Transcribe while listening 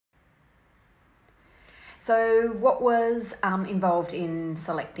So what was involved in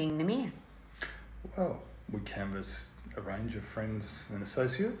selecting Namir? Well, we canvassed a range of friends and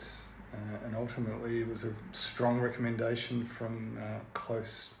associates, and ultimately it was a strong recommendation from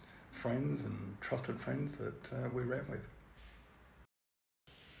close friends and trusted friends that we ran with.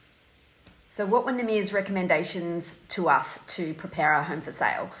 So what were Namir's recommendations to us to prepare our home for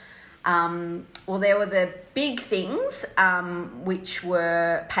sale? Well, there were the big things, which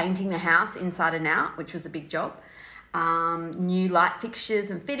were painting the house inside and out, which was a big job. New light fixtures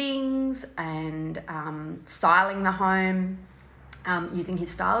and fittings, and styling the home using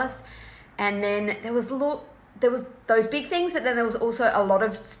his stylist. And then there was those big things, but then there was also a lot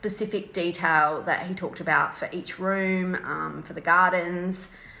of specific detail that he talked about for each room, for the gardens.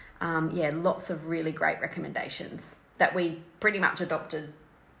 Lots of really great recommendations that we pretty much adopted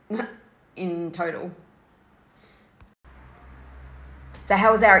in total. So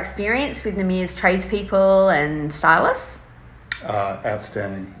how was our experience with Namir's tradespeople and stylists?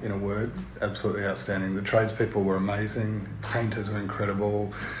 Outstanding, in a word. Absolutely outstanding. The tradespeople were amazing. Painters were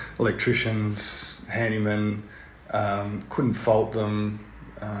incredible. Electricians, handymen, couldn't fault them,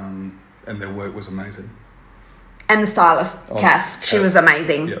 and their work was amazing. And the stylist, Cass, she was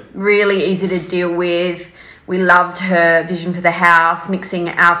amazing. Yep. Really easy to deal with. We loved her vision for the house, mixing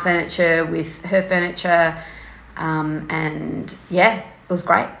our furniture with her furniture. And yeah, it was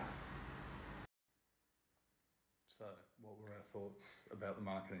great. So what were our thoughts about the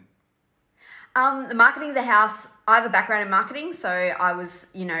marketing? The marketing of the house, I have a background in marketing, so I was,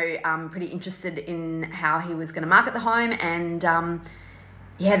 pretty interested in how he was going to market the home. And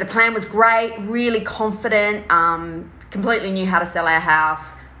the plan was great, really confident, completely knew how to sell our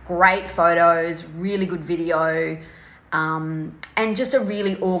house. Great photos, really good video, and just a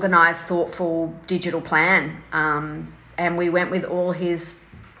really organised, thoughtful digital plan. And we went with all his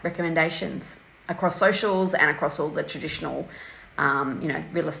recommendations across socials and across all the traditional,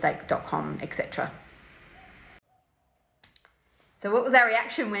 realestate.com, etc. So what was our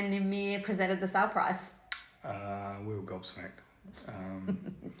reaction when Namir presented the sale price? We were gobsmacked.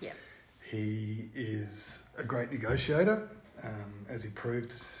 Yeah. He is a great negotiator. As he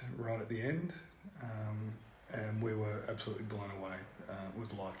proved right at the end, and we were absolutely blown away. It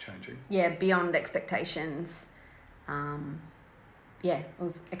was life-changing. Yeah, beyond expectations. It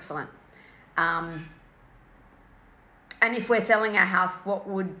was excellent. And if we're selling our house, what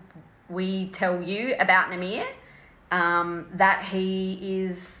would we tell you about Namir? That he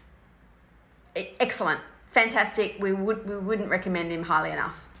is excellent, fantastic. We wouldn't recommend him highly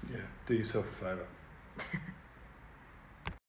enough. Yeah, do yourself a favour.